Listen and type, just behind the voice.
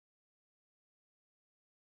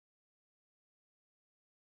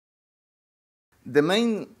The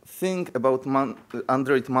main thing about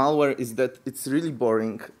Android malware is that it's really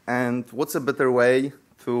boring, and what's a better way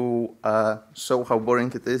to show how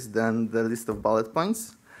boring it is than the list of bullet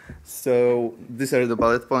points? So these are the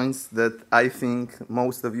bullet points that I think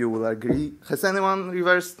most of you will agree. Has anyone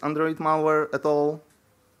reversed Android malware at all?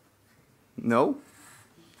 No?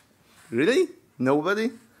 Really?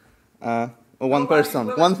 Nobody? One person.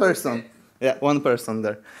 One person. Yeah, one person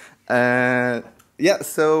there. Yeah,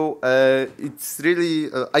 so it's really,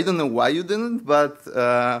 I don't know why you didn't, but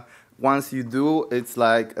once you do, it's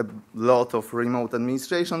like a lot of remote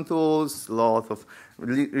administration tools, a lot of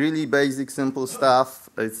really basic, simple stuff.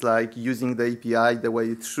 It's like using the API the way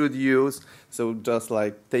it should use. So just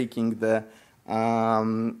like taking the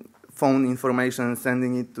phone information and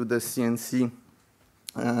sending it to the CNC.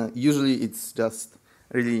 Usually it's just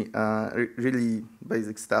really, really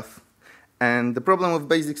basic stuff. And the problem with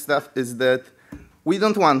basic stuff is that we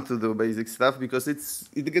don't want to do basic stuff because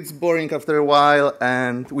it gets boring after a while,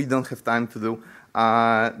 and we don't have time to do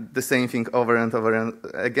the same thing over and over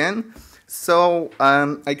again. So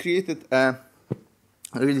I created a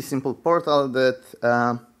really simple portal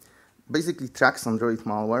that basically tracks Android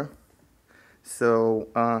malware. So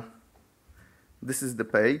this is the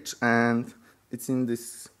page, and it's in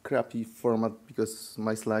this crappy format because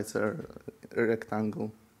my slides are a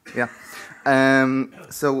rectangle. Yeah.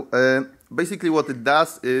 So basically what it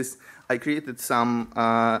does is I created some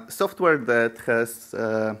software that has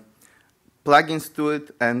plugins to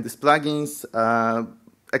it, and these plugins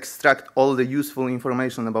extract all the useful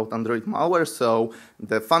information about Android malware. So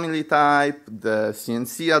the family type, the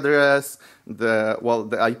CNC address, the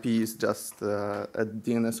IP is just a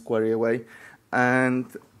DNS query away, and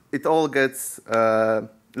it all gets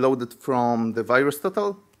loaded from the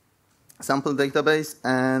VirusTotal sample database,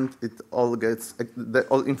 and it all gets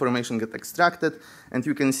all information gets extracted, and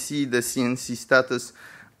you can see the CNC status.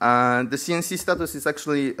 The CNC status is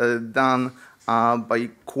actually done by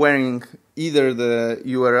querying either the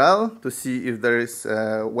URL to see if there is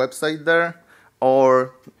a website there,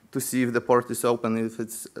 or to see if the port is open, if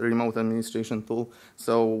it's a remote administration tool.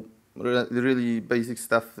 So really basic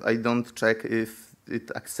stuff. I don't check if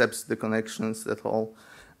it accepts the connections at all.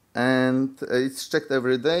 And it's checked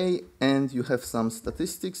every day, and you have some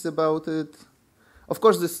statistics about it. Of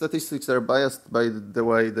course, the statistics are biased by the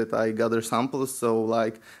way that I gather samples. So,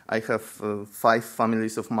 like, I have 5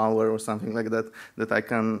 families of malware or something like that that I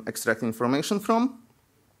can extract information from.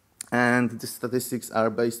 And the statistics are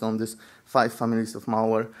based on these 5 families of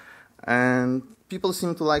malware. And people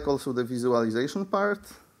seem to like also the visualization part.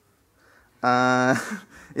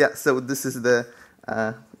 Yeah, so this is the,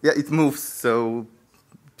 yeah, it moves, so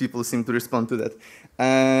people seem to respond to that.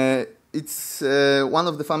 It's one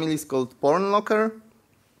of the families called Porn Locker.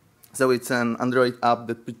 So it's an Android app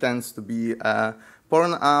that pretends to be a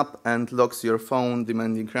porn app and locks your phone,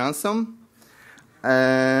 demanding ransom.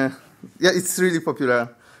 Yeah, it's really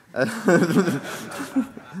popular.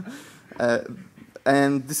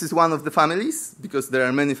 And this is one of the families, because there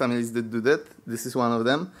are many families that do that. This is one of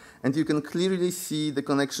them. And you can clearly see the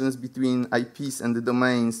connections between IPs and the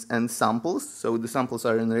domains and samples. So the samples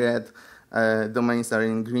are in red, domains are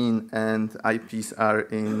in green, and IPs are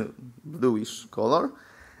in bluish color.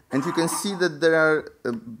 And you can see that there are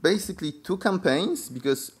basically 2 campaigns,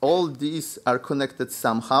 because all these are connected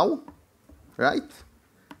somehow, right?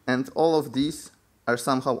 And all of these are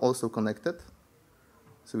somehow also connected.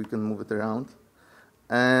 So we can move it around.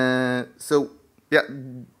 So, yeah,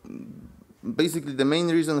 basically the main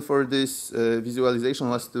reason for this visualization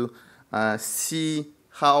was to see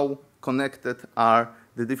how connected are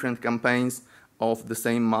the different campaigns of the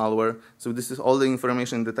same malware. So this is all the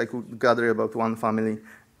information that I could gather about one family.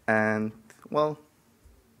 And, well,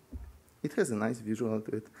 it has a nice visual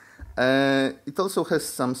to it. It also has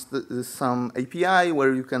some API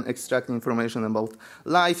where you can extract information about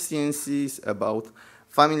live CNCs, about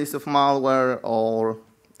families of malware, or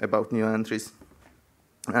about new entries.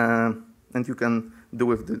 And you can do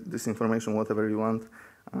with this information whatever you want.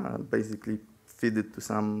 Basically feed it to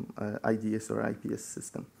some IDS or IPS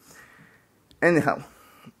system. Anyhow,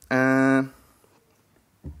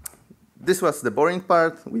 this was the boring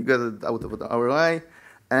part. We got it out of our way.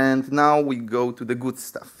 And now we go to the good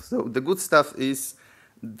stuff. So the good stuff is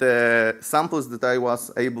the samples that I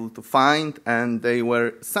was able to find, and they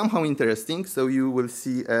were somehow interesting. So you will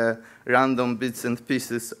see random bits and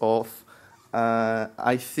pieces of,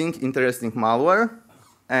 I think, interesting malware.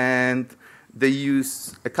 And they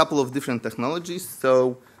use a couple of different technologies.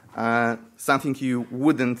 So something you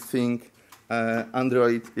wouldn't think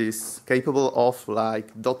Android is capable of,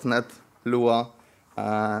 like .NET, Lua,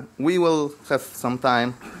 we will have some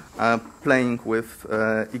time playing with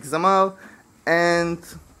XML, and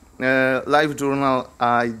LiveJournal,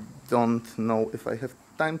 I don't know if I have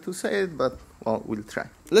time to say it, but well, we'll try.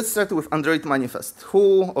 Let's start with Android manifest.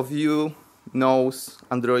 Who of you knows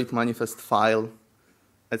Android manifest file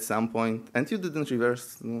at some point? And you didn't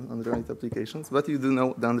reverse Android applications, but you do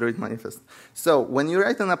know the Android manifest. So when you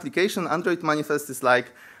write an application, Android manifest is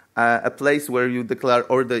like a place where you declare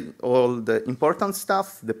all the important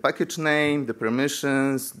stuff, the package name, the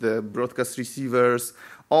permissions, the broadcast receivers,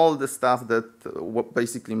 all the stuff that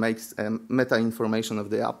basically makes meta information of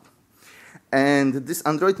the app. And this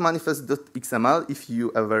Android manifest.xml, if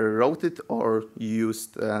you ever wrote it or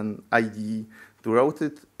used an IDE to write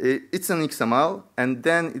it, it's an XML, and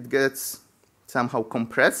then it gets somehow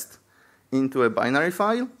compressed into a binary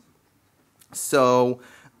file. So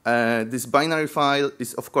this binary file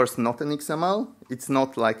is, of course, not an XML. It's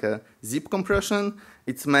not like a zip compression.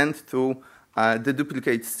 It's meant to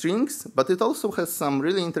deduplicate strings, but it also has some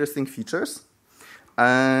really interesting features.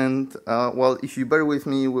 And, well, if you bear with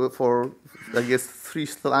me for, I guess, 3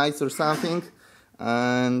 slides or something,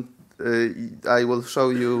 and I will show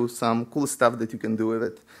you some cool stuff that you can do with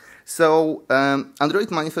it. So Android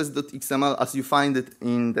manifest.xml, as you find it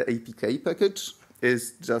in the APK package,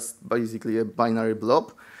 is just basically a binary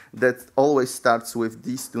blob that always starts with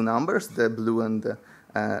these 2 numbers, the blue and the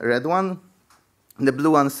red one. The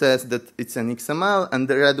blue one says that it's an XML, and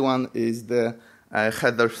the red one is the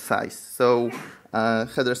header size. So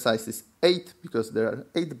header size is 8 because there are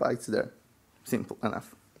 8 bytes there. Simple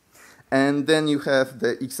enough. And then you have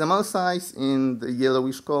the XML size in the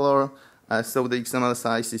yellowish color. So the XML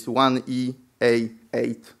size is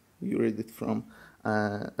 1EA8. You read it from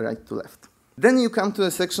right to left. Then you come to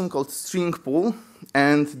a section called string pool,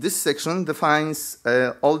 and this section defines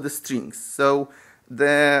all the strings. So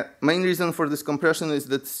the main reason for this compression is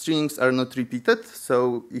that strings are not repeated.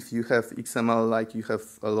 So if you have XML, like you have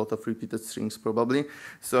a lot of repeated strings probably.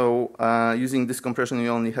 So using this compression, you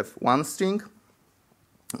only have 1 string.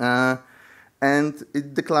 And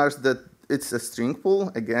it declares that it's a string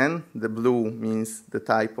pool. Again, the blue means the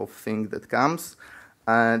type of thing that comes.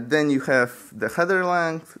 Then you have the header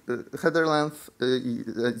length,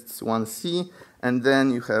 it's 1C, and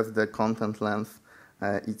then you have the content length,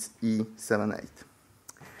 it's E78.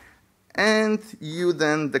 And you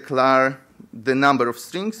then declare the number of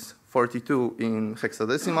strings, 42 in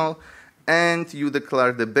hexadecimal, and you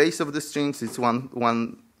declare the base of the strings, it's 1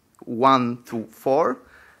 to 4,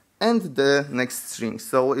 and the next string.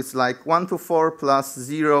 So it's like 1 to 4 plus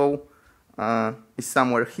 0 is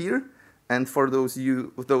somewhere here. And for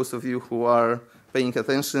those of you who are paying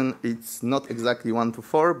attention, it's not exactly 1 to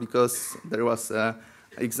 4 because there was a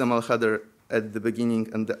XML header at the beginning,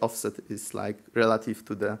 and the offset is like relative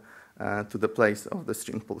to the place of the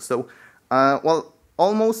string pool. So, well,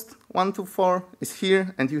 almost 1 to 4 is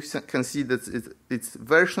here, and you can see that it's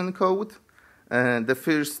version code. The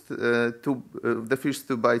first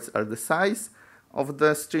two bytes are the size of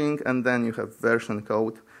the string, and then you have version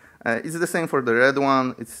code. It's the same for the red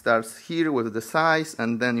one. It starts here with the size,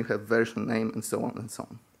 and then you have version name, and so on and so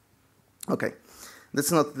on. Okay,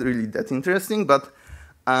 that's not really that interesting, but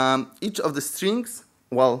each of the strings,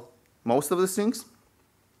 well, most of the strings,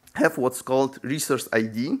 have what's called resource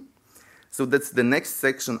ID. So that's the next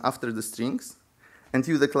section after the strings. And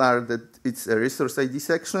you declare that it's a resource ID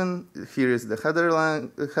section. Here is the header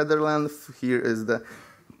length. Here is the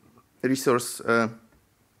resource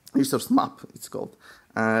map, it's called.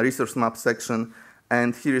 Resource map section.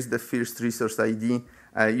 And here is the first resource ID.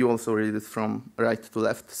 You also read it from right to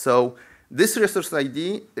left. So this resource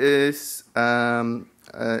ID is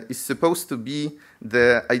supposed to be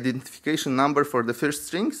the identification number for the first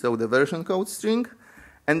string, so the version code string.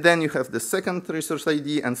 And then you have the second resource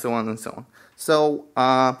ID, and so on and so on. So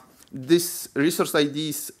these resource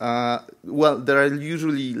IDs, well, there are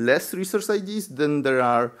usually less resource IDs than there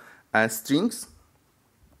are strings.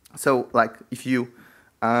 So like if you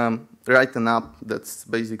write an app that's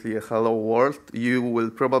basically a hello world, you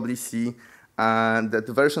will probably see that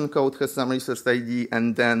the version code has some resource ID,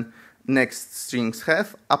 and then next strings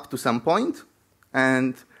have up to some point,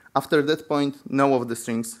 and after that point, no of the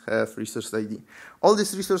strings have resource ID. All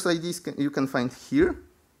these resource IDs you can find here.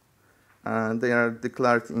 They are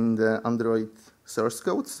declared in the Android source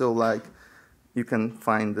code. So like you can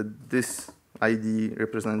find that this ID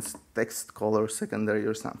represents text, color, secondary,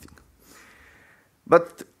 or something.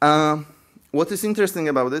 But what is interesting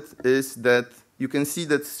about it is that you can see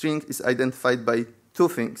that string is identified by 2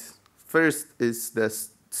 things. First is the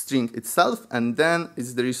string itself, and then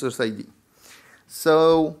is the resource ID.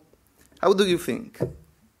 So how do you think?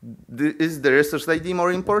 is the resource ID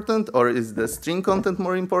more important, or is the string content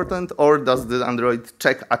more important, or does the Android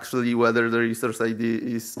check actually whether the resource ID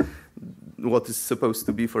is what is supposed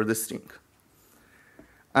to be for the string?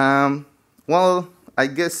 Well, I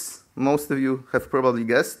guess most of you have probably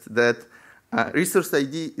guessed that resource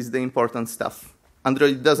ID is the important stuff.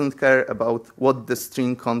 Android doesn't care about what the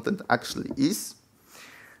string content actually is.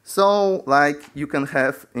 So, like you can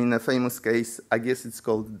have in a famous case, I guess it's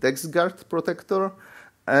called DexGuard protector.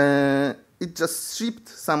 It just stripped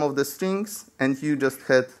some of the strings, and you just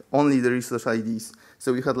had only the resource IDs.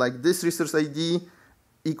 So you had like this resource ID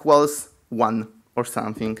equals 1 or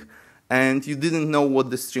something, and you didn't know what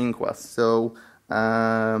the string was. So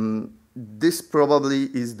this probably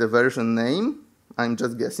is the version name. I'm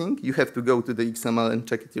just guessing. You have to go to the XML and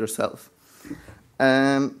check it yourself.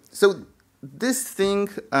 So this thing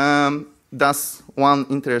does one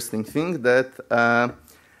interesting thing that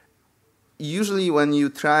usually when you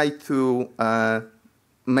try to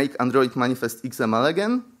make Android manifest XML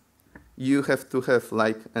again, you have to have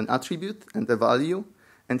like an attribute and a value.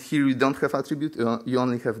 And here you don't have attribute, you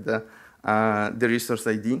only have the resource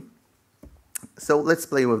ID. So let's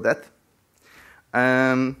play with that.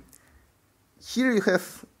 Here you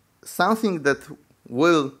have something that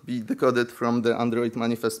will be decoded from the Android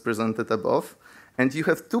manifest presented above. And you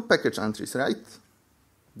have two package entries, right?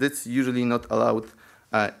 That's usually not allowed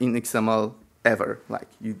in XML ever. Like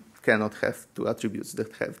you cannot have two attributes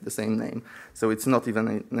that have the same name. So it's not even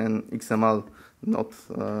an XML,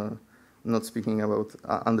 not speaking about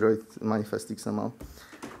Android manifest XML.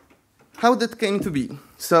 How that came to be?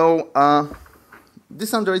 So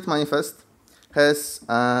this Android manifest has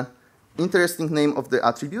interesting name of the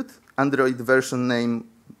attribute, Android version name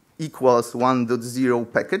equals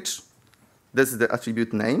 1.0 package. That's the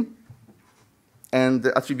attribute name. And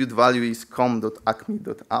the attribute value is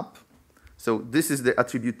com.acme.app. So this is the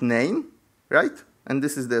attribute name, right? And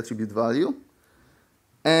this is the attribute value.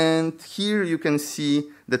 And here you can see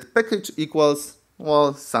that package equals,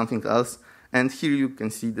 well, something else. And here you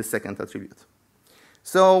can see the second attribute.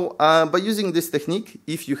 So by using this technique,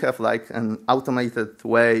 if you have like an automated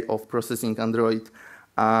way of processing Android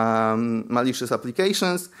malicious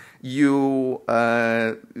applications, you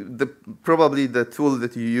probably the tool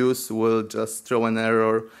that you use will just throw an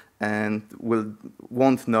error and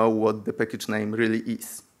won't know what the package name really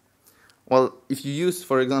is. Well, if you use,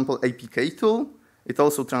 for example, APK tool, it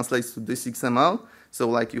also translates to this XML. So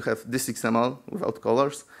like you have this XML without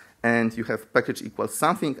colors, and you have package equals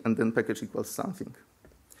something, and then package equals something.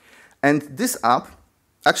 And this app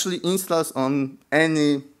actually installs on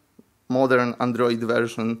any modern Android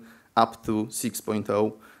version up to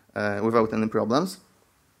 6.0 without any problems.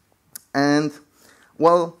 And,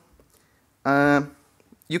 well,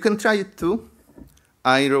 you can try it too.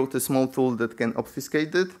 I wrote a small tool that can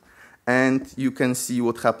obfuscate it, and you can see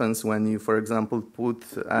what happens when you, for example, put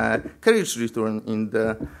carriage return in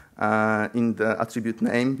the attribute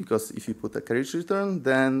name, because if you put a carriage return,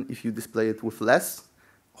 then if you display it with less,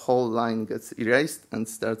 whole line gets erased and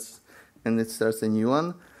it starts a new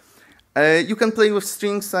one. You can play with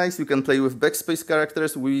string size, you can play with backspace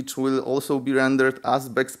characters, which will also be rendered as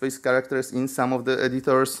backspace characters in some of the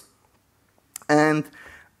editors. And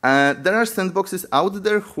there are sandboxes out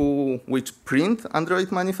there which print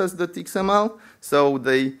Android manifest.xml. So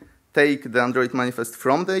they take the Android manifest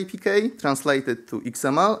from the APK, translate it to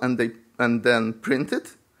XML, and then print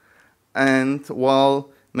it. And well,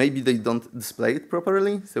 maybe they don't display it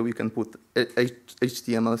properly, so we can put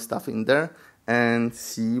HTML stuff in there and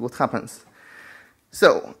see what happens.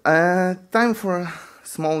 So, time for a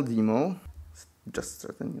small demo. Just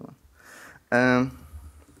start a new one.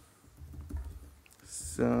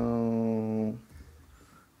 So,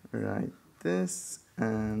 write this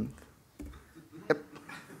and yep.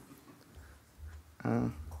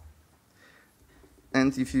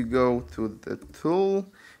 And if you go to the tool,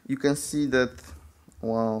 you can see that,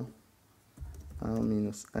 well,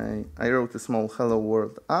 -a, I wrote a small hello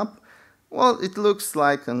world app. Well, it looks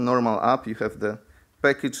like a normal app. You have the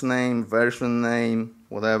package name, version name,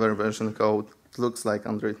 whatever, version code. It looks like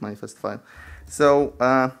Android manifest file. So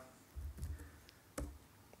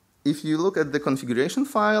if you look at the configuration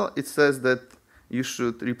file, it says that you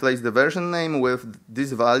should replace the version name with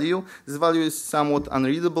this value. This value is somewhat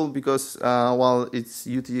unreadable because, well, it's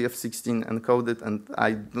UTF-16 encoded, and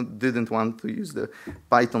I didn't want to use the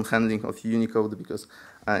Python handling of Unicode because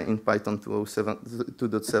in Python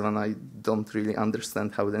 2.7 I don't really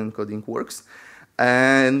understand how the encoding works.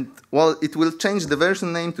 And, well, it will change the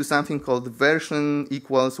version name to something called version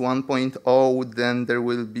equals 1.0, then there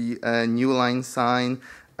will be a new line sign,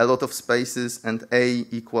 a lot of spaces, and A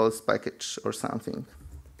equals package or something.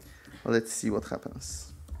 let's see what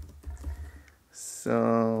happens.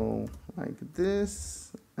 So like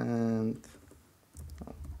this, and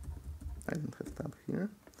oh, I don't have tab here.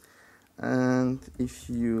 And if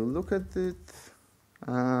you look at it,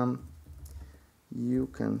 you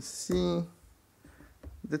can see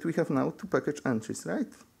that we have now two package entries,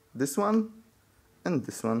 right? This one and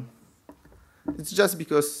this one. It's just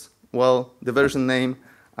because, well, the version name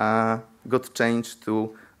got changed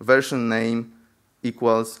to version name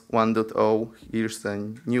equals 1.0. Here's a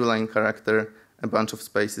new line character, a bunch of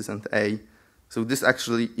spaces, and A. So this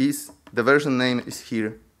actually is, the version name is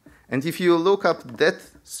here. And if you look up that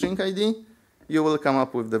string ID, you will come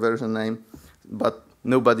up with the version name. But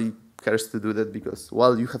nobody cares to do that because,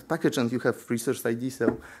 well, you have package and you have resource ID,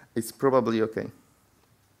 so it's probably OK.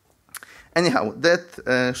 Anyhow,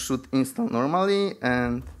 that should install normally.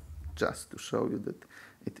 And just to show you that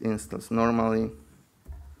it installs normally,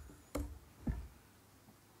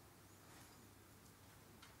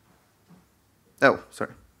 oh,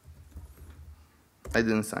 sorry. I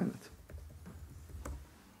didn't sign it.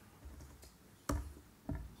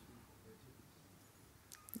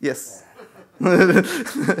 Yes.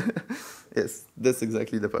 Yes, that's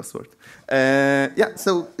exactly the password. Yeah,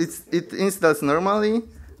 so it installs normally.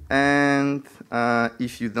 And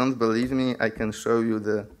if you don't believe me, I can show you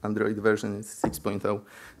the Android version. It's 6.0.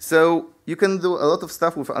 So you can do a lot of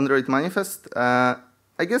stuff with Android Manifest.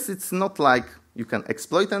 I guess it's not like you can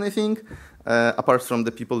exploit anything, apart from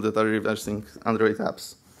the people that are reversing Android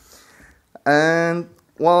apps. And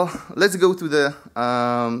well, let's go to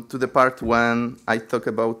the part when I talk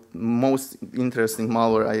about most interesting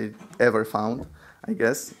malware I ever found, I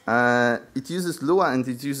guess. It uses Lua and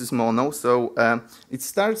it uses Mono. So it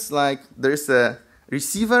starts like there's a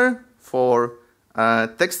receiver for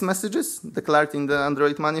text messages declared in the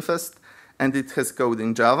Android manifest, and it has code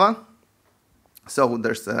in Java. So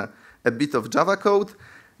there's a bit of Java code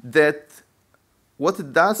that what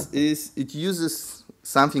it does is it uses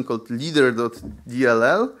something called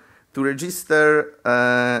leader.dll to register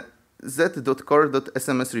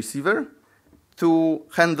z.core.sms receiver to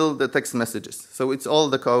handle the text messages. So it's all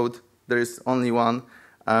the code. There is only one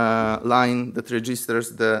line that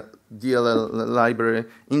registers the DLL library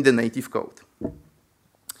in the native code.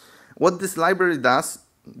 What this library does,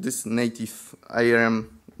 this native ARM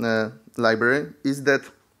library, is that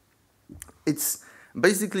it's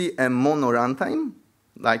basically a mono runtime,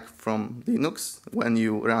 like from Linux when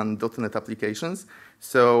you run .NET applications.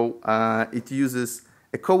 So it uses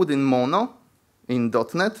a code in mono in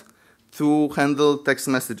 .NET to handle text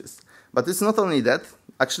messages. But it's not only that.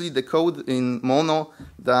 Actually, the code in mono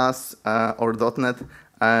does, or .NET,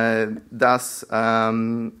 does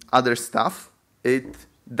other stuff. It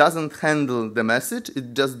doesn't handle the message.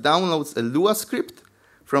 It just downloads a Lua script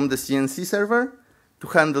from the CNC server to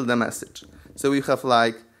handle the message. So you have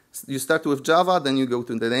like, you start with Java, then you go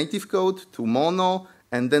to the native code, to Mono,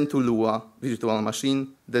 and then to Lua, virtual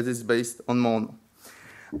machine that is based on Mono.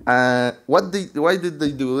 Why did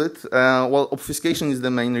they do it? Well, obfuscation is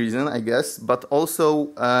the main reason, I guess, but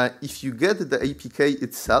also if you get the APK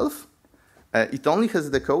itself, it only has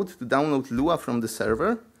the code to download Lua from the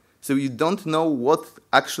server, so you don't know what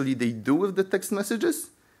actually they do with the text messages,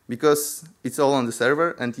 because it's all on the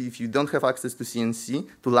server, and if you don't have access to CNC,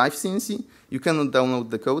 to live CNC, you cannot download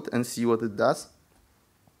the code and see what it does.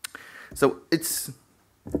 So it's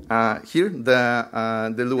here,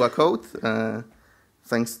 the Lua code,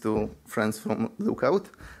 thanks to friends from Lookout.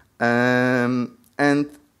 And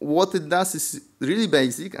what it does is really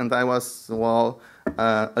basic, and I was, well,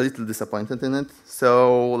 a little disappointed in it.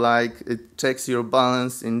 So, like, it checks your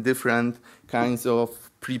balance in different kinds of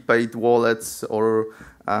prepaid wallets, or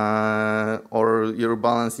your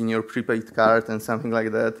balance in your prepaid card and something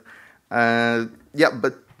like that. Yeah,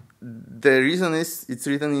 but the reason is it's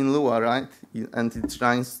written in Lua, right? And it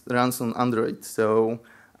runs on Android. So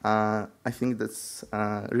I think that's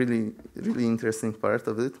really interesting part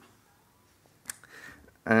of it.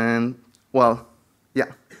 And well,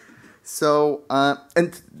 yeah. So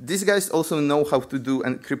and these guys also know how to do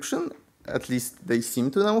encryption. At least they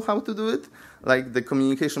seem to know how to do it. Like, the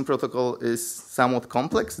communication protocol is somewhat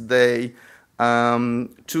complex. They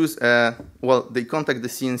choose they contact the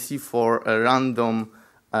CNC for a random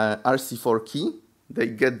RC4 key. They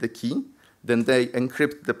get the key. Then they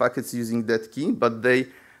encrypt the packets using that key, but they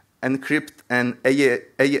encrypt an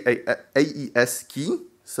AES key.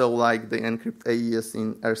 So, like, they encrypt AES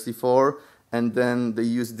in RC4, and then they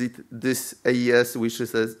use this AES, which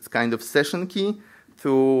is a kind of session key,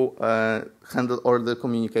 to handle all the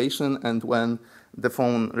communication. And when the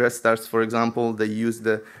phone restarts, for example, they use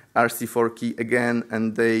the RC4 key again,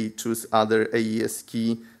 and they choose other AES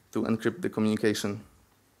key to encrypt the communication.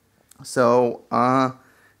 So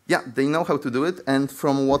yeah, they know how to do it, and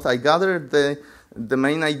from what I gathered, the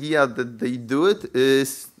main idea that they do it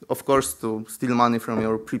is, of course, to steal money from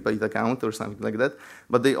your prepaid account or something like that.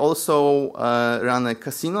 But they also run a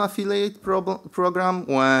casino affiliate program.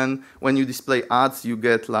 When you display ads, you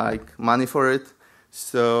get like money for it.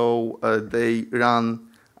 So they run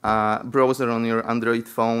a browser on your Android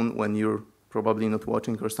phone when you're probably not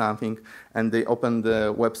watching or something, and they open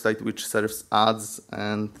the website which serves ads,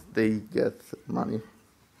 and they get money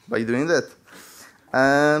by doing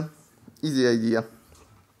that. Easy idea.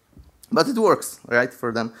 But it works, right,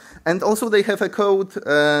 for them. And also they have a code,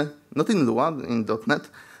 not in Lua, in .NET,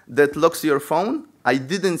 that locks your phone. I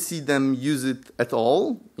didn't see them use it at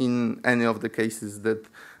all in any of the cases that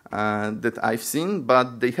I've seen,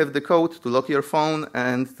 but they have the code to lock your phone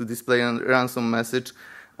and to display a ransom message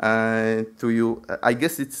to you. I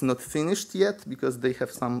guess it's not finished yet because they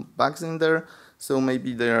have some bugs in there, so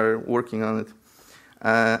maybe they are working on it.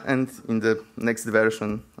 And in the next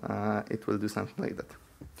version, it will do something like that.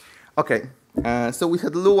 Okay, so we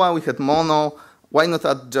had Lua, we had Mono. Why not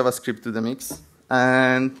add JavaScript to the mix?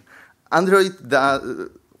 And Android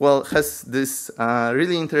has this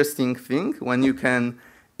really interesting thing when you can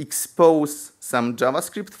expose some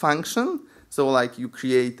JavaScript function. So like you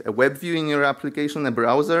create a web view in your application, a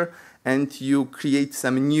browser, and you create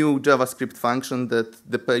some new JavaScript function that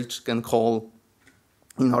the page can call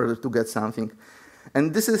in order to get something.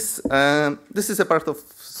 And this is a part of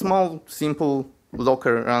small, simple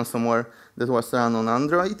locker ransomware that was run on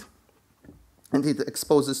Android. And it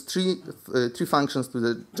exposes three functions to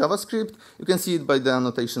the JavaScript. You can see it by the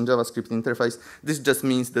annotation JavaScript interface. This just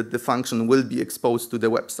means that the function will be exposed to the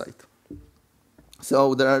website.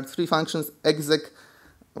 So there are three functions: exec,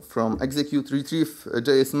 from execute, retrieve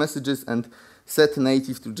JS messages, and set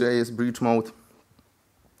native to JS breach mode.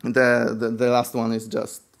 The last one is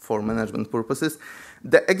just for management purposes.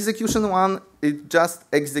 The execution one, it just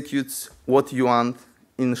executes what you want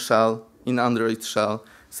in shell, in Android shell.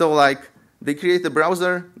 So like they create a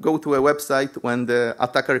browser, go to a website when the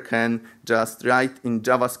attacker can just write in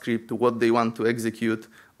JavaScript what they want to execute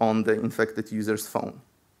on the infected user's phone.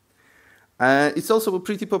 It's also a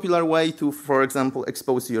pretty popular way to, for example,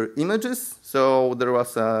 expose your images. So there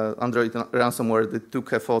was an Android ransomware that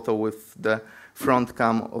took a photo with the front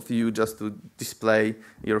cam of you just to display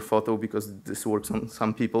your photo, because this works on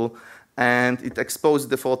some people. And it exposed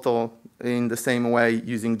the photo in the same way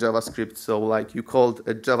using JavaScript. So like you called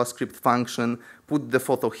a JavaScript function, put the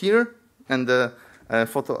photo here, and the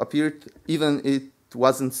photo appeared. Even it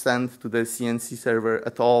wasn't sent to the CNC server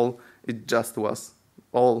at all. It just was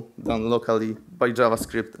all done locally by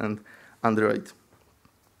JavaScript and Android.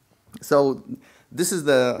 So this is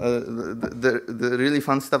the really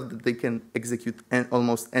fun stuff, that they can execute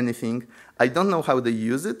almost anything. I don't know how they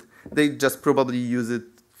use it. They just probably use it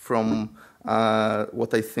from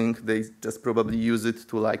what I think. They just probably use it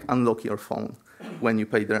to like unlock your phone when you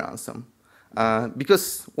pay the ransom.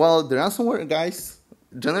 Because, well, the ransomware guys,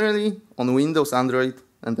 generally on Windows, Android,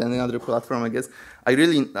 and any other platform, I guess, are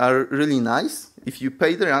really nice. If you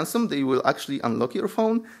pay the ransom, they will actually unlock your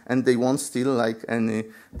phone, and they won't steal like any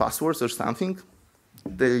passwords or something.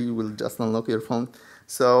 They will just unlock your phone.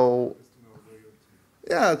 So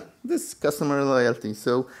yeah, this customer loyalty.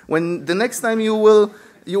 So when the next time you will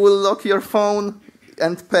lock your phone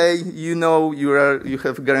and pay, you know you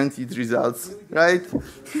have guaranteed results, right?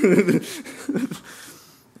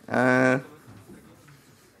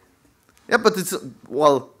 Yeah, but it's,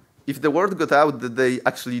 well, if the word got out that they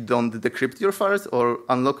actually don't decrypt your files or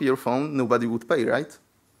unlock your phone, nobody would pay, right?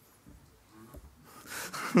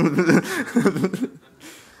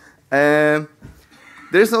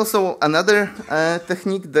 There's also another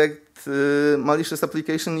technique that malicious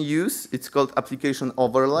applications use. It's called application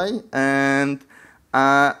overlay, and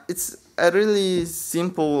it's a really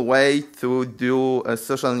simple way to do a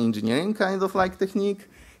social engineering kind of like technique.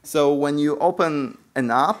 So when you open an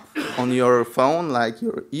app on your phone, like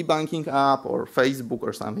your e-banking app or Facebook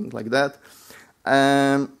or something like that,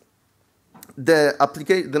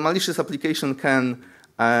 the malicious application can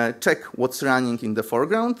check what's running in the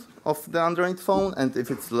foreground of the Android phone, and if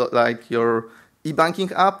it's like your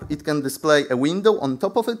e-banking app, it can display a window on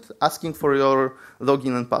top of it asking for your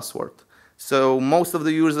login and password. So most of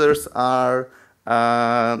the users are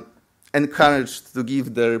encouraged to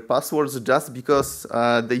give their passwords just because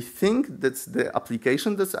they think that's the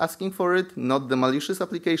application that's asking for it, not the malicious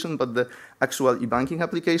application, but the actual e-banking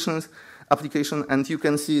application. And you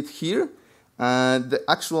can see it here. The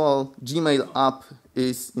actual Gmail app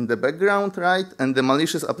is in the background, right? And the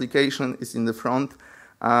malicious application is in the front.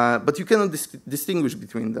 But you cannot distinguish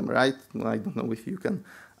between them, right? Well, I don't know if you can.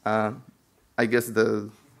 I guess the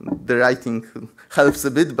writing helps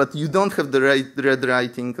a bit, but you don't have the red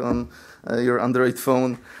writing on your Android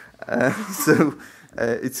phone, so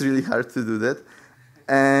it's really hard to do that.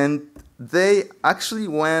 And they actually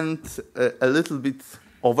went a little bit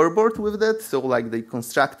overboard with that, so like they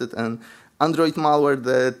constructed an Android malware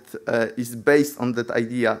that is based on that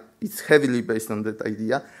idea. It's heavily based on that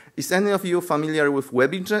idea. Is any of you familiar with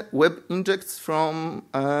web injects from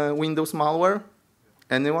Windows malware?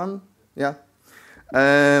 Anyone? Yeah.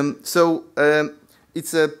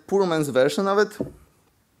 It's a poor man's version of it.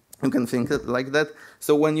 You can think it like that.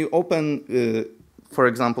 So when you open, for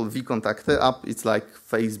example, vkontakte app, it's like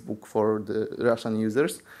Facebook for the Russian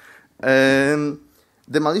users. The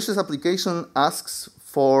malicious application asks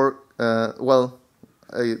for,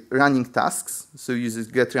 running tasks. So it uses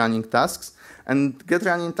get running tasks. And get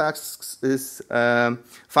running tasks is a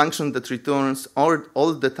function that returns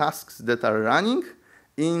all the tasks that are running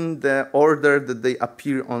in the order that they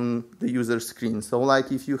appear on the user screen. So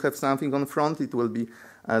like if you have something on front, it will be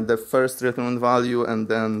the first return value and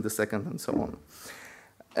then the second and so on.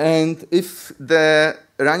 And if the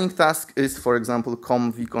running task is, for example,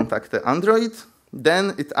 com vkontakte Android,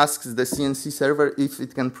 then it asks the CNC server if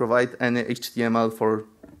it can provide any HTML for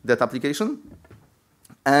that application.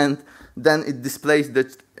 And then it displays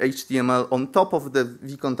that HTML on top of the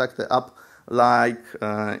vkontakte app, like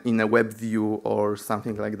in a web view or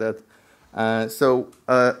something like that.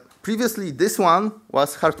 Previously, this one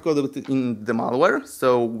was hard-coded in the malware,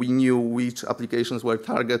 so we knew which applications were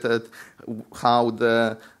targeted, how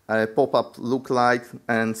the pop-up looked like,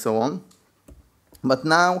 and so on. But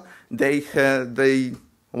now they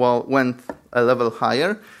went a level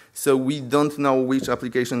higher, so we don't know which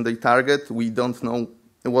application they target. We don't know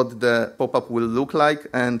what the pop-up will look like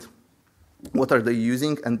and what are they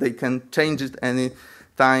using, and they can change it any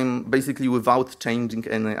time, basically without changing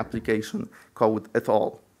any application code at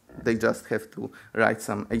all. They just have to write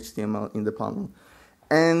some HTML in the panel.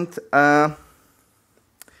 And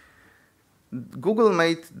Google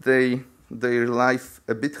made their life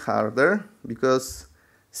a bit harder because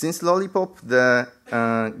since Lollipop, the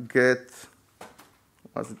get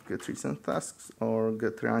recent tasks or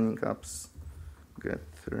get running apps? Get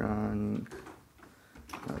running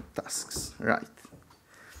tasks, right.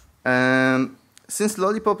 Since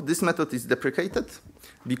Lollipop, this method is deprecated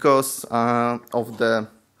because of the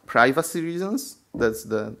privacy reasons. That's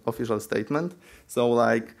the official statement. So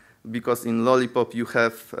like, because in Lollipop you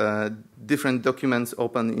have different documents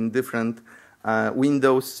open in different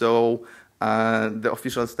windows, so the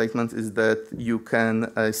official statement is that you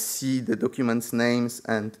can see the documents' names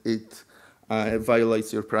and it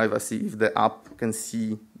violates your privacy if the app can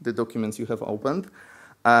see the documents you have opened.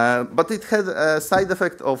 But it had a side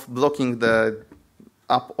effect of blocking the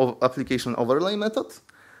application overlay method.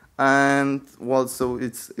 And also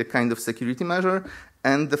it's a kind of security measure.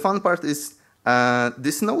 And the fun part is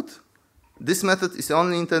this note. This method is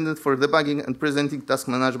only intended for debugging and presenting task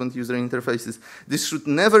management user interfaces. This should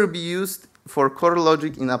never be used for core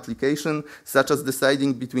logic in application, such as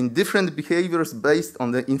deciding between different behaviors based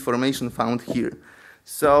on the information found here.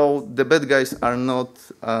 So the bad guys are not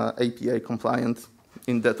API compliant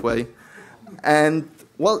in that way. And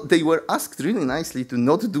well, they were asked really nicely to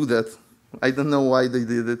not do that. I don't know why they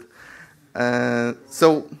did it.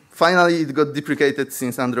 So finally, it got deprecated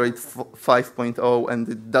since Android 5.0, and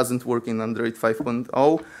it doesn't work in Android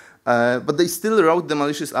 5.0. But they still wrote the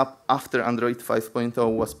malicious app after Android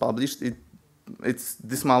 5.0 was published.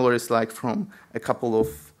 This malware is like from a couple of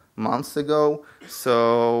months ago,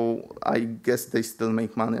 so I guess they still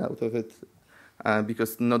make money out of it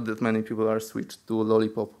because not that many people are switched to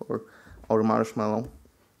Lollipop or Marshmallow.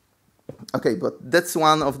 Okay, but that's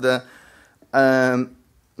one of the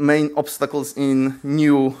main obstacles in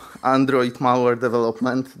new Android malware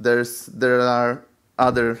development. There are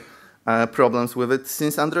other problems with it.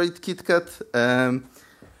 Since Android KitKat,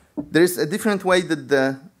 there's a different way that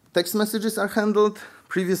the text messages are handled.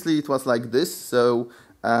 Previously, it was like this. So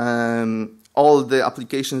all the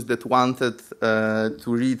applications that wanted to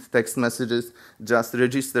read text messages just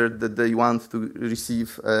registered that they want to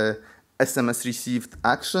receive SMS received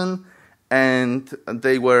action, and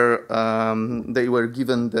they were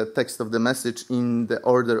given the text of the message in the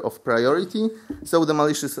order of priority. So the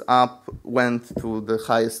malicious app went to the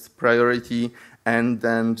highest priority and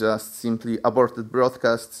then just simply aborted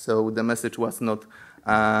broadcast. So the message was not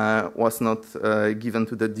given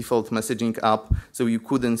to the default messaging app, so you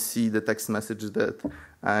couldn't see the text message that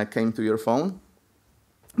came to your phone.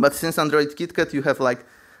 But since Android KitKat, you have like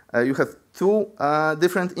you have two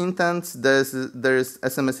different intents. There's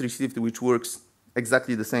SMS received, which works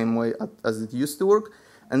exactly the same way as it used to work.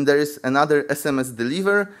 And there is another SMS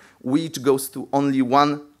deliver, which goes to only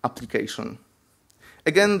one application.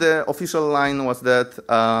 Again, the official line was that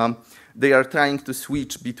they are trying to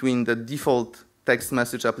switch between the default text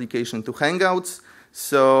message application to Hangouts.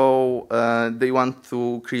 So they want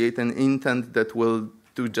to create an intent that will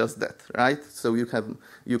do just that, right? So you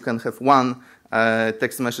can have one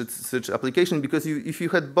text message application, because if you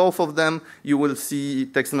had both of them, you will see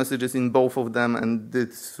text messages in both of them, and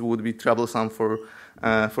this would be troublesome for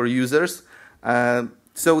users.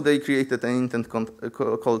 So they created an intent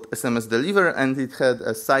called SMS deliver, and it had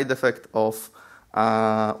a side effect of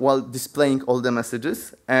displaying all the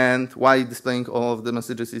messages. And why displaying all of the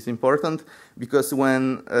messages is important, because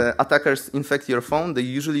when attackers infect your phone, they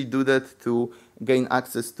usually do that to gain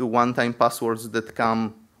access to one-time passwords that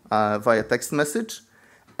come via text message.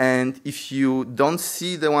 And if you don't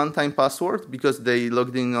see the one-time password because they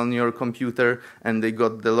logged in on your computer and they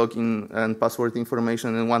got the login and password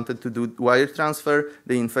information and wanted to do wire transfer,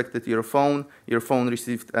 they infected your phone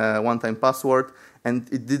received a one-time password, and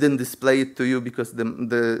it didn't display it to you because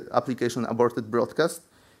the application aborted broadcast,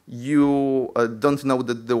 you don't know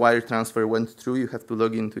that the wire transfer went through. You have to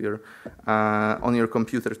log into your on your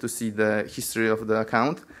computer to see the history of the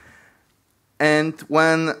account. And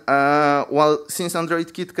when, since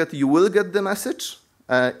Android KitKat, you will get the message,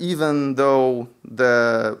 even though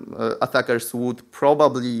the attackers would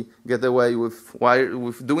probably get away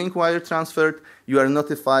with doing wire transfer, you are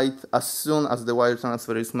notified as soon as the wire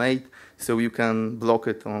transfer is made, so you can block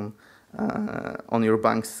it on your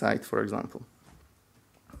bank's site, for example.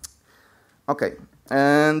 Okay,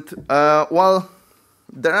 and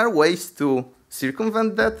there are ways to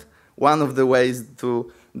circumvent that. One of the ways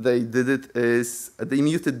they did it is they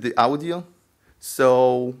muted the audio.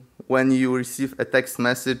 So when you receive a text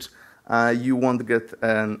message, you won't get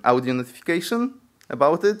an audio notification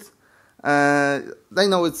about it. I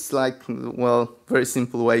know it's like, very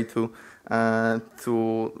simple way to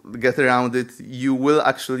get around it. You will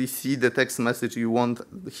actually see the text message. You won't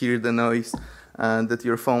hear the noise that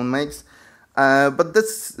your phone makes. But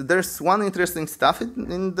there's one interesting stuff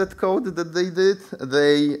in that code that they did.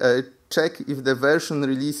 They check if the version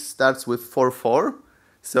release starts with 4.4.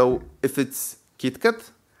 So if it's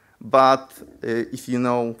KitKat, but if you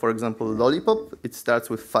know, for example, Lollipop, it starts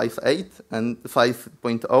with 5.8 and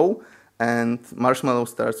 5.0, and Marshmallow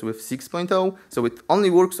starts with 6.0. So it only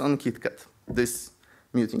works on KitKat, this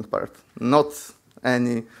muting part, not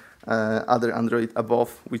any other Android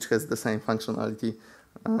above, which has the same functionality.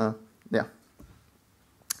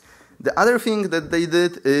 The other thing that they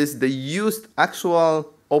did is they used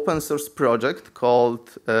actual open source project called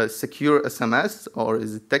Secure SMS, or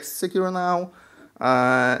is it Text Secure now?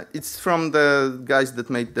 It's from the guys that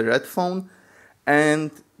made the Red phone, and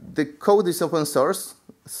the code is open source,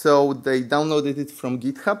 so they downloaded it from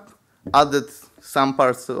GitHub, added some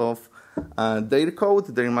parts of their code,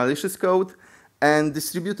 their malicious code, and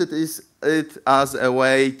distributed it as a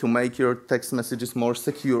way to make your text messages more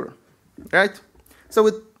secure, right? So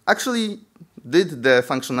it actually did the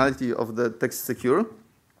functionality of the text secure,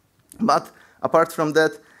 but apart from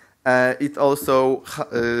that, it also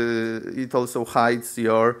hides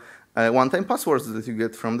your one-time passwords that you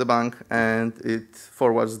get from the bank, and it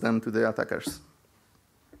forwards them to the attackers.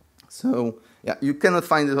 So yeah, you cannot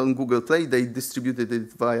find it on Google Play. They distributed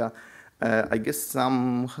it via, I guess,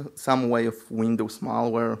 some way of Windows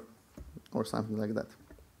malware or something like that.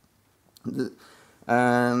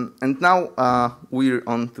 And now we're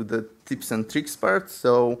on to the tips and tricks part.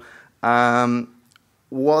 So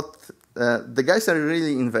what the guys are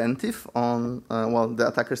really inventive on, the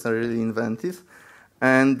attackers are really inventive.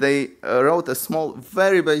 And they wrote a small,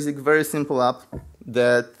 very basic, very simple app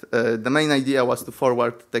that the main idea was to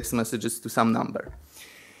forward text messages to some number.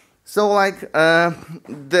 So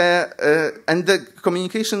the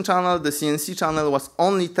communication channel, the CNC channel, was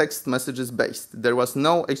only text messages based. There was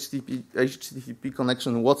no HTTP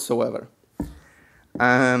connection whatsoever.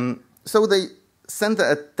 So they sent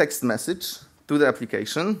a text message to the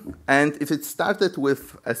application, and if it started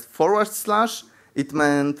with a /, it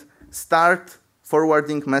meant start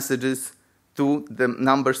forwarding messages to the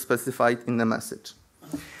number specified in the message.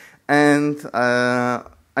 And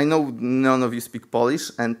I know none of you speak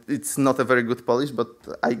Polish, and it's not a very good Polish, but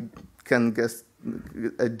I can guess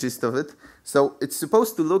a gist of it. So it's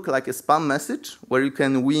supposed to look like a spam message where you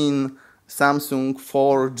can win Samsung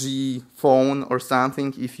 4G phone or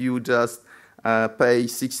something if you just pay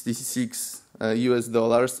 $66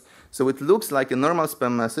 US. So it looks like a normal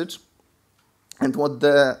spam message. And what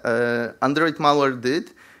the Android malware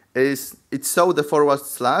did is it saw the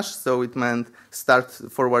 /, so it meant start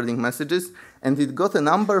forwarding messages, and it got a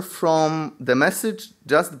number from the message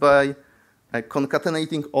just by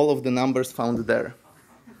concatenating all of the numbers found there.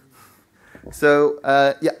 So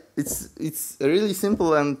yeah, it's a really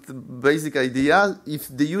simple and basic idea. If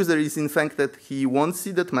the user is infected, he won't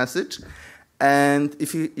see that message. And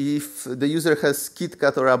if the user has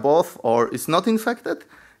KitKat or above or is not infected,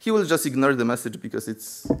 he will just ignore the message because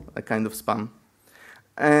it's a kind of spam.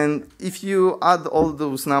 And if you add all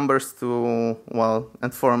those numbers to, well,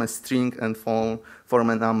 and form a string and form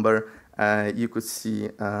a number, you could see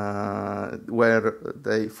where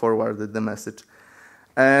they forwarded the message.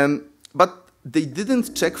 But they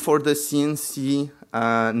didn't check for the CNC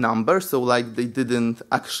number, so like they didn't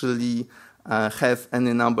actually have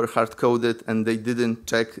any number hard-coded, and they didn't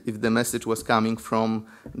check if the message was coming from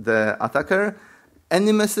the attacker.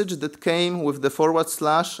 Any message that came with the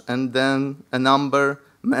 / and then a number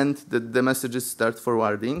meant that the messages start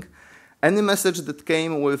forwarding. Any message that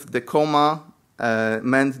came with the comma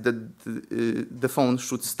meant that the phone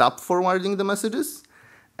should stop forwarding the messages.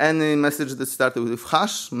 Any message that started with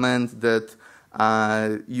hash meant that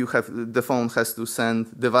the phone has to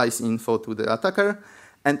send device info to the attacker.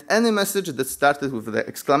 And any message that started with the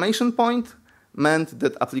exclamation point meant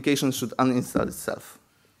that application should uninstall itself.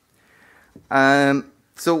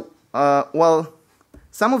 Well,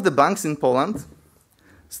 some of the banks in Poland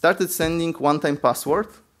started sending one-time password,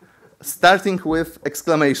 starting with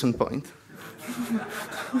exclamation point.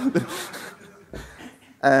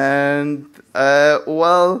 And,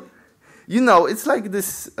 well, you know, it's like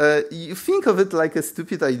this, you think of it like a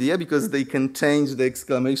stupid idea because they can change the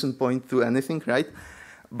exclamation point to anything, right?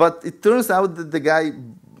 But it turns out that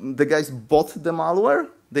the guys bought the malware.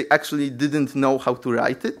 They actually didn't know how to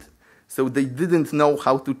write it. So they didn't know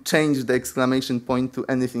how to change the exclamation point to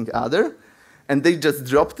anything other. And they just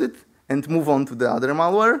dropped it and move on to the other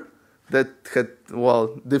malware that had,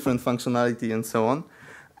 well, different functionality and so on.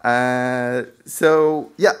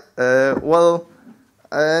 So, yeah, well,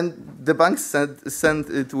 and the bank sent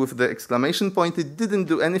it with the exclamation point. It didn't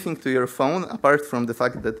do anything to your phone apart from the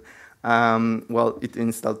fact that well, it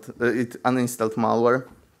uninstalled malware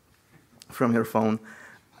from your phone.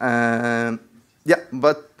 Yeah,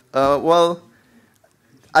 but well,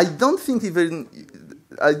 I don't think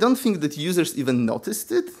that users even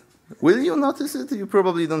noticed it. Will you notice it? You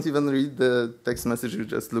probably don't even read the text message. You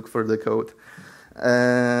just look for the code.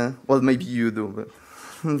 Well, maybe you do, but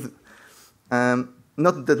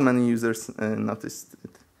not that many users noticed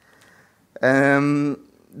it.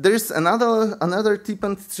 There's another tip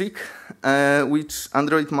and trick which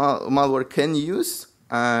Android malware can use.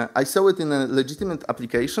 I saw it in a legitimate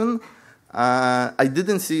application. I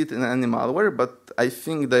didn't see it in any malware, but I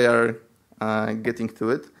think they are getting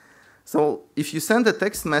to it. So if you send a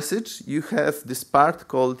text message, you have this part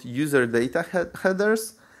called user data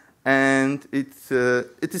headers, and it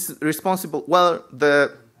is responsible. Well,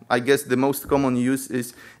 I guess the most common use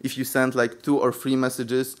is if you send like 2 or 3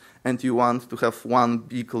 messages and you want to have one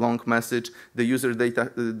big long message, the user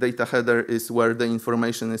data header is where the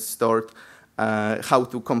information is stored, how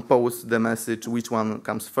to compose the message, which one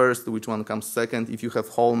comes first, which one comes second, if you have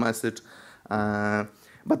whole message.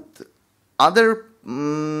 But other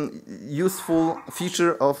useful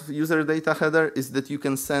feature of user data header is that you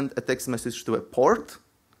can send a text message to a port,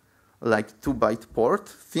 like 2-byte port.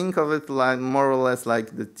 Think of it like more or less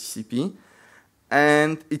like the TCP.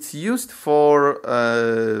 And it's used for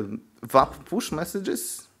WAP push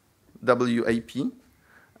messages, WAP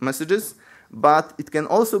messages, but it can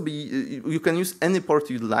also be, you can use any port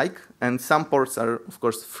you'd like, and some ports are, of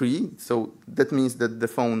course, free, so that means that the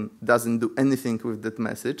phone doesn't do anything with that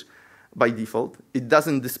message by default. It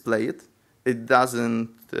doesn't display it. It doesn't,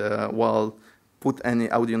 well, put any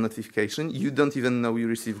audio notification. You don't even know you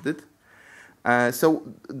received it. So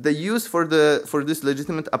the use for this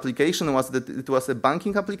legitimate application was that it was a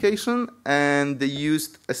banking application, and they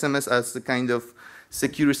used SMS as a kind of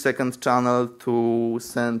secure second channel to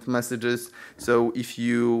send messages. So if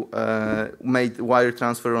you made wire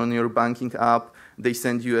transfer on your banking app, they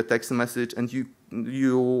send you a text message, and you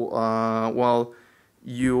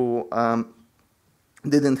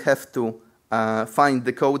didn't have to find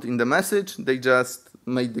the code in the message. They just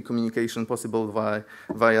made the communication possible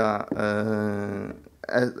via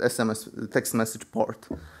SMS text message port.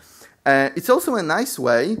 It's also a nice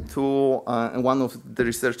way to, one of the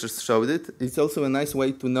researchers showed it, it's also a nice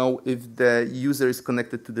way to know if the user is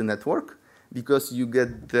connected to the network, because you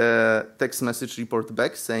get the text message report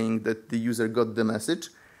back saying that the user got the message,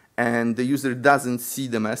 and the user doesn't see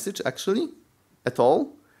the message actually at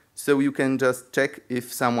all. so you can just check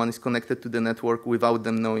if someone is connected to the network without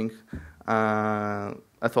them knowing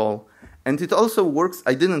at all. And it also works,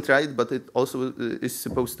 I didn't try it, but it also is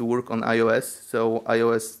supposed to work on iOS. So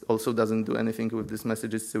iOS also doesn't do anything with these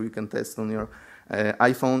messages, so you can test on your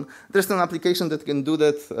iPhone. There's an application that can do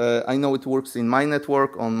that. I know it works in my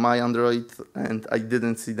network, on my Android, and I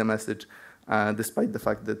didn't see the message, despite the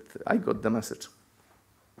fact that I got the message.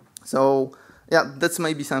 So yeah, that's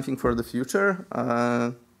maybe something for the future,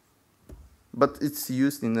 but it's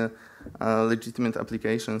used in legitimate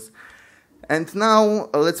applications. And now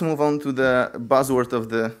let's move on to the buzzword of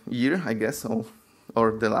the year, I guess,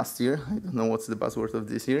 or the last year. I don't know what's the buzzword of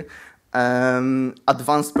this year.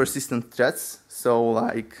 Advanced persistent threats. So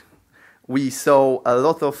like we saw a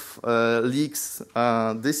lot of leaks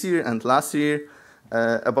this year and last year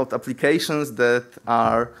about applications that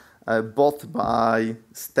are bought by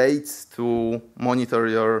states to monitor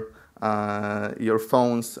your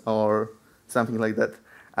phones or something like that.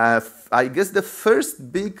 I guess the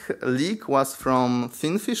first big leak was from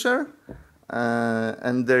FinFisher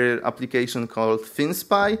and their application called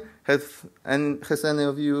FinSpy. Has any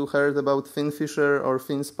of you heard about FinFisher or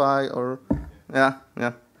FinSpy? Or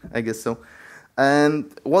yeah, I guess so.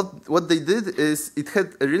 And what they did is it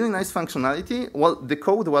had a really nice functionality. Well, the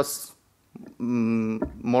code was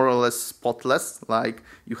more or less spotless. Like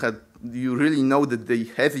you really know that they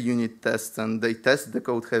have unit tests and they test the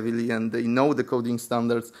code heavily and they know the coding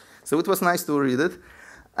standards. So it was nice to read it.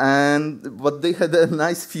 But they had a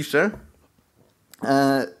nice feature.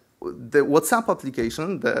 The WhatsApp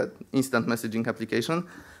application, the instant messaging application,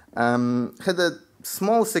 had a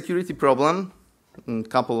small security problem a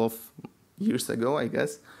couple of years ago, I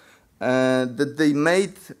guess, that they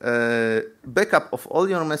made a backup of all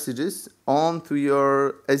your messages onto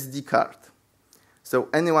your SD card. So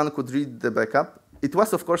anyone could read the backup. It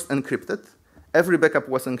was, of course, encrypted. Every backup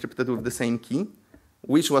was encrypted with the same key,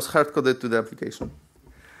 which was hard-coded to the application.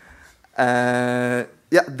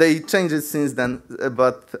 Yeah, they changed it since then,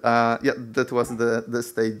 but yeah, that was the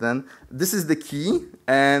state then. This is the key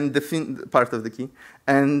and the part of the key.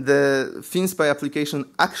 And the FinSpy application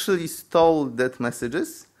actually stole that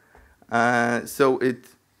messages. So it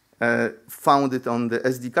found it on the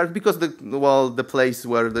SD card because the place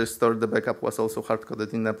where they stored the backup was also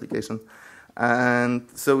hard-coded in the application. And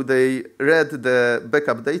so they read the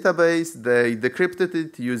backup database, they decrypted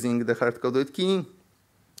it using the hard-coded key,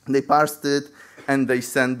 they parsed it, and they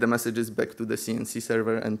sent the messages back to the CNC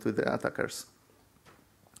server and to the attackers.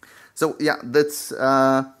 So yeah, that's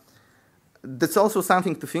also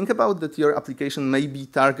something to think about, that your application may be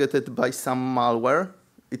targeted by some malware.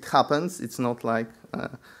 It happens. It's not like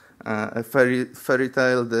a fairy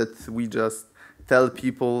tale that we just tell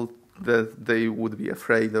people that they would be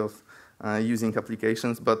afraid of using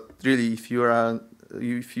applications. But really, if you're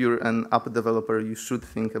an app developer, you should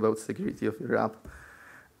think about security of your app.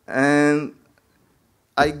 And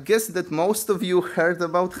I guess that most of you heard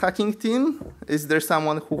about Hacking Team. Is there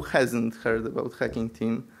someone who hasn't heard about Hacking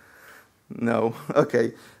Team? No.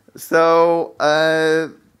 Okay. So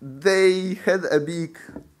they had a big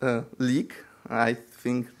leak. I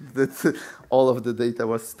think that all of the data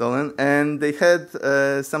was stolen. And they had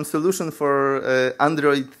some solution for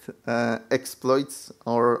Android exploits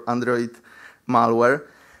or Android malware.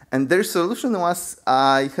 And their solution was,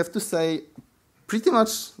 I have to say, pretty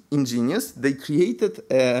much ingenious. They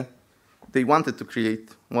wanted to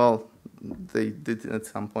create, well, they did at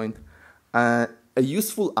some point, a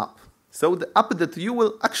useful app. So the app that you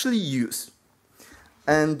will actually use.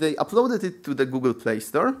 And they uploaded it to the Google Play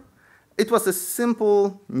Store. It was a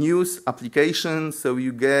simple news application, so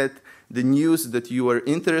you get the news that you were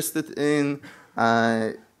interested in.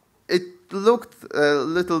 It looked a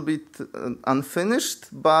little bit unfinished,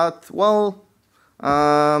 but, well,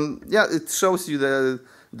 yeah, it shows you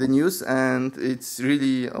the news, and it's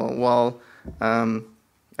really, well,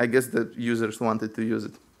 I guess the users wanted to use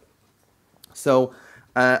it. So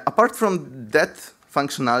apart from that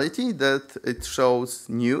functionality that it shows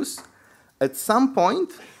news, at some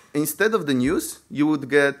point, instead of the news, you would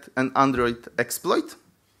get an Android exploit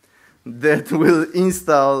that will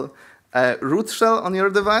install a root shell on your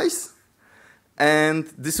device. And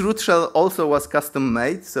this root shell also was custom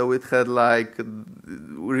made, so it had like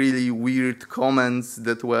really weird comments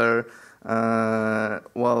that were,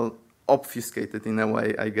 well, obfuscated in a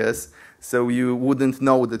way, I guess. So you wouldn't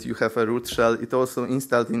know that you have a root shell. It also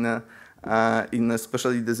installed in a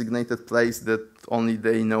specially designated place that only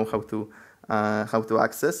they know how to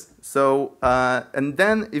access. So, and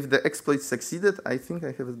then if the exploit succeeded, I think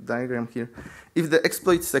I have a diagram here. If the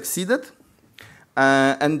exploit succeeded,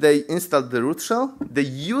 and they installed the root shell. They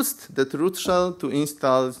used that root shell to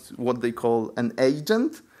install what they call an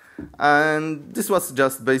agent. And this was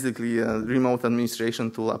just basically a remote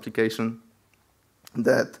administration tool application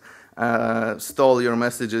that stole your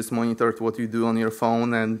messages, monitored what you do on your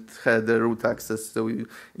phone, and had the root access, so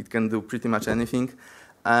it can do pretty much anything.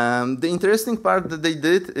 The interesting part that they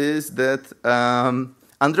did is that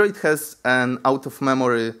Android has an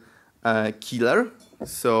out-of-memory killer.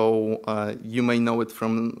 So you may know it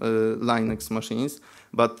from Linux machines,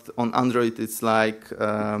 but on Android it's like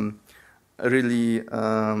really,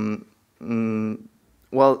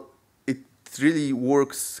 well, it really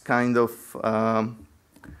works kind of,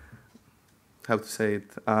 how to say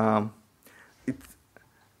it,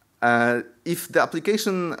 if the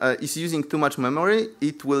application is using too much memory,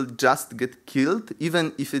 it will just get killed,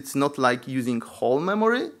 even if it's not like using whole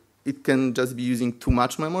memory. It can just be using too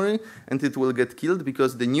much memory, and it will get killed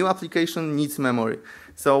because the new application needs memory.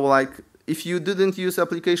 So like, if you didn't use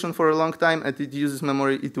application for a long time and it uses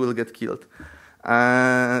memory, it will get killed.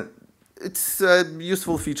 It's a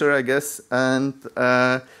useful feature, I guess, and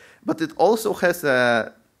but it also has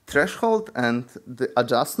a threshold and the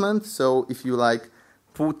adjustment. So if you like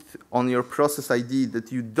put on your process ID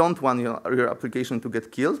that you don't want your application to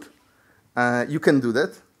get killed, you can do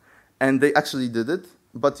that, and they actually did it.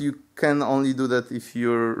 But you can only do that if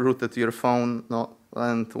you're rooted your phone,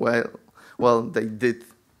 and well, they did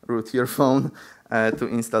root your phone to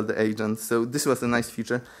install the agent. So this was a nice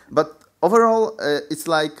feature. But overall, it's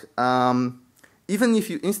like, even if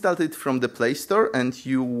you installed it from the Play Store and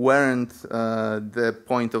you weren't the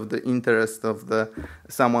point of the interest of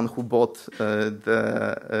someone who bought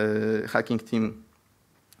the hacking team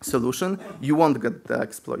solution, you won't get the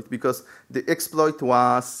exploit, because the exploit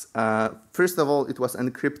was, first of all, it was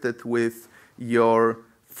encrypted with your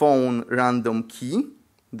phone random key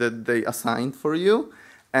that they assigned for you.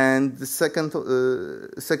 And the second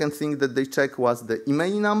thing that they checked was the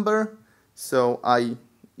IMEI number. So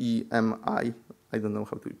IEMI, I don't know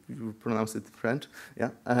how to pronounce it in French. Yeah.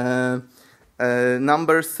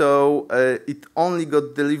 Number, so it only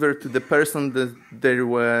got delivered to the person that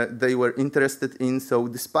they were interested in. So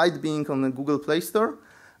despite being on the Google Play Store,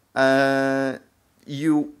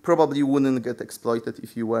 you probably wouldn't get exploited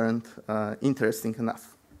if you weren't interesting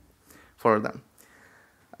enough for them.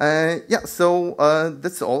 Yeah, so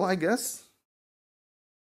that's all, I guess.